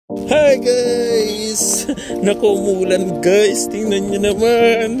Hi guys! Naku, umulan guys. Tingnan nyo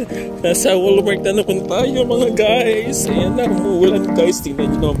naman. Nasa Walmart na naman tayo mga guys. Ayan na, umulan guys.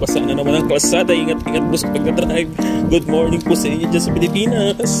 Tingnan nyo naman. Basa na naman ang kalsada. Ingat-ingat po sa pagdadrive. Good morning po sa inyo dyan sa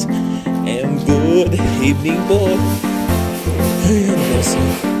Pilipinas. And good evening po. Ayan guys.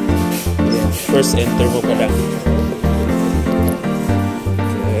 First enter mo pa lang.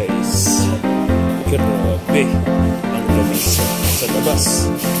 Guys. Grabe. Ang labis sa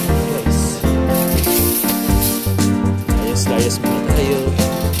labas. Ayos muna tayo.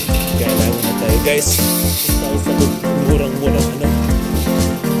 Gala muna tayo guys. Tayo sa murang-murang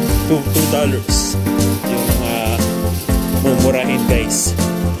 $2 yung mumurahin guys.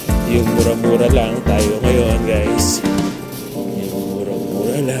 Yung mura-mura lang tayo ngayon guys. Yung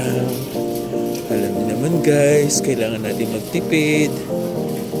mura-mura lang. Alam niyo naman guys, kailangan natin magtipid.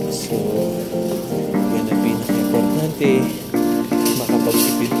 So yan ang pinaka-importante,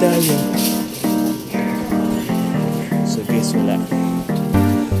 makapagtipid tayo. So guys, wala.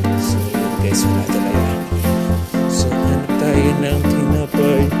 So yun guys, wala talaga. So hanap tayo ng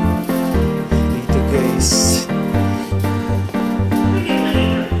tinapay dito guys.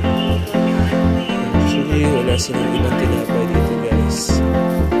 Actually wala silang ibang tinapay dito guys.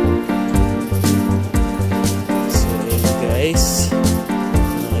 So yun guys,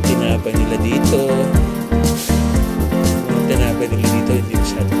 mga tinapay nila dito. Mga tinapay nila dito hindi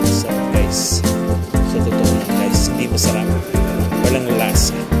masyadong masarap guys. Sa totoo lang guys, hindi masarap. Walang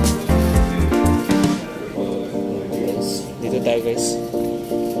lasa. Dito tayo guys.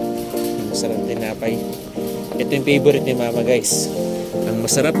 Masarap tinapay. Ito yung favorite ni mama guys. Ang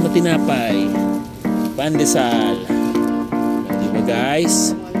masarap na tinapay. Pandesal. Diba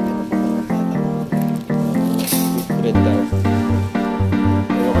guys? With bread daw.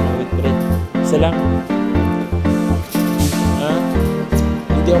 Ayoko ng with bread. Isa lang. Ha?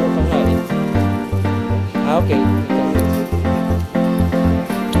 Hindi ako pangalit. Okay.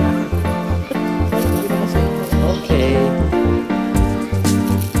 Okay.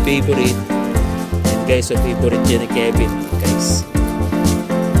 Favorite. And guys, so favorite yan ni Kevin. Guys.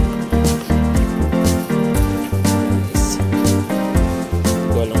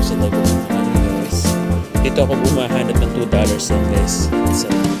 Hindi ko alam sa tayo guys. Dito ako bumahanap ng $2 lang guys. So,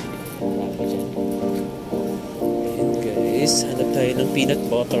 and guys, hanap tayo ng peanut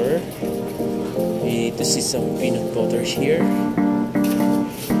butter. We need to see some peanut butter here.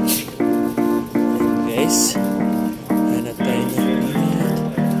 And guys, hanap tayo ng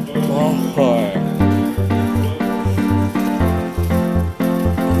peanut butter.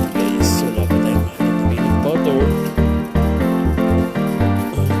 And guys, wala pa tayong hanap ng peanut butter.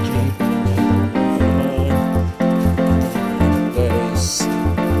 Okay. Guys,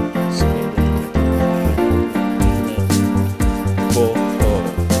 so peanut butter.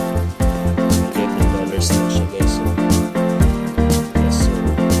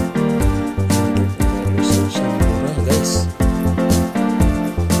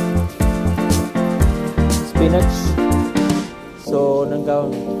 Spinach. So,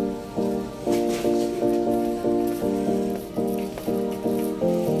 nanggaon.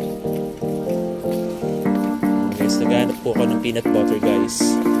 Guys, naghahanap po ako ng peanut butter guys.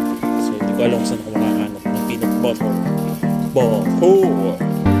 So, hindi ko alam kung saan ako makahanap ng peanut butter. Butter!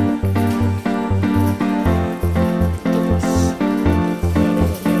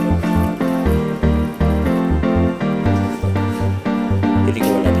 Hindi ko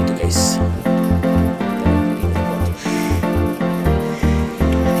wala dito guys.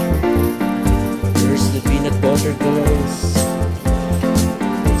 Butter guys.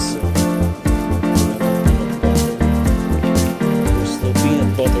 There's no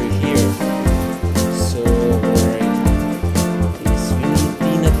peanut butter here. So right, yes, we need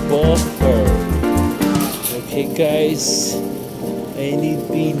peanut butter. Okay guys, I need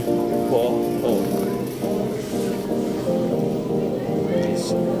peanut butter. Okay,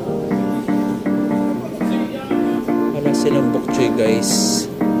 so wala silang bok choy guys.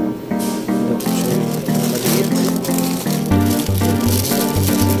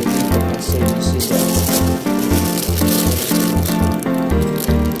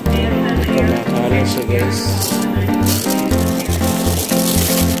 So guys,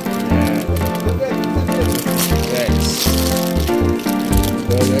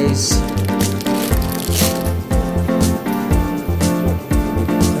 go guys.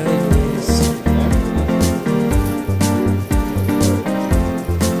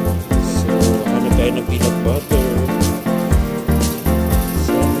 So ano tayo ng peanut butter?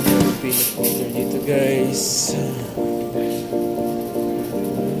 So ano tayo ng peanut butter dito guys?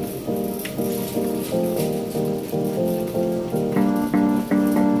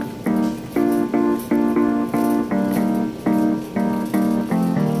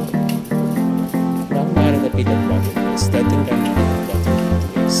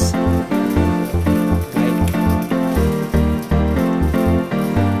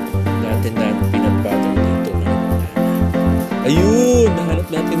 Ayun, nahanap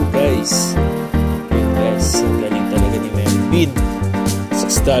natin guys. Ayun guys, ang galing talaga ni Melvin.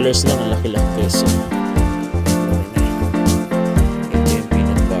 $6 lang, ang laki-laki guys. Ito yung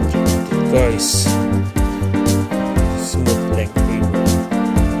peanut butter natin guys. Smooth like cream.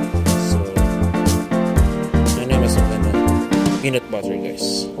 So, ano mas maganda? Peanut butter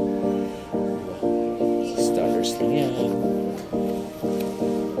guys. $6 lang yan.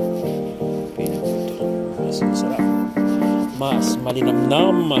 Peanut butter. Mas masarap. Mas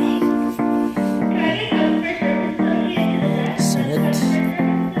malinamnam. Sunod.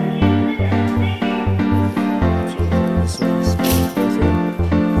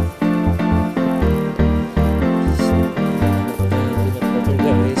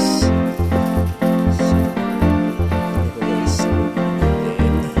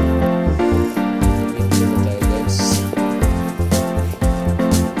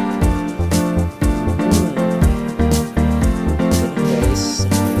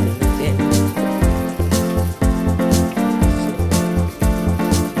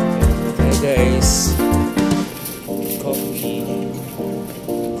 Guys, coffee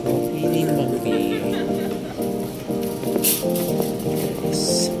ni Mami.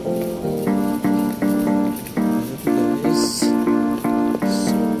 Guys,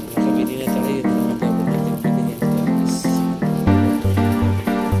 so nakabili na tayo ng mga dapat natin pilihin guys.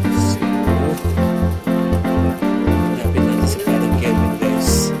 So hanapin natin si Parang Kevin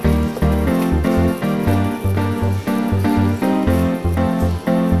guys.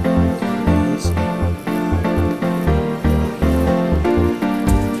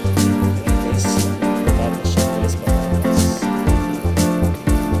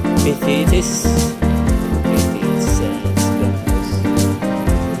 Potatoes, guys.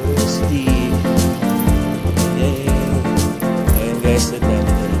 Roasty. Ayan guys,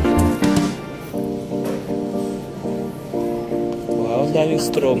 wow, ang daming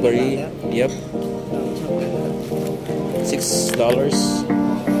strawberry. Yep. $6.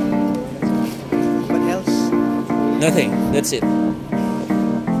 What else? Nothing. That's it.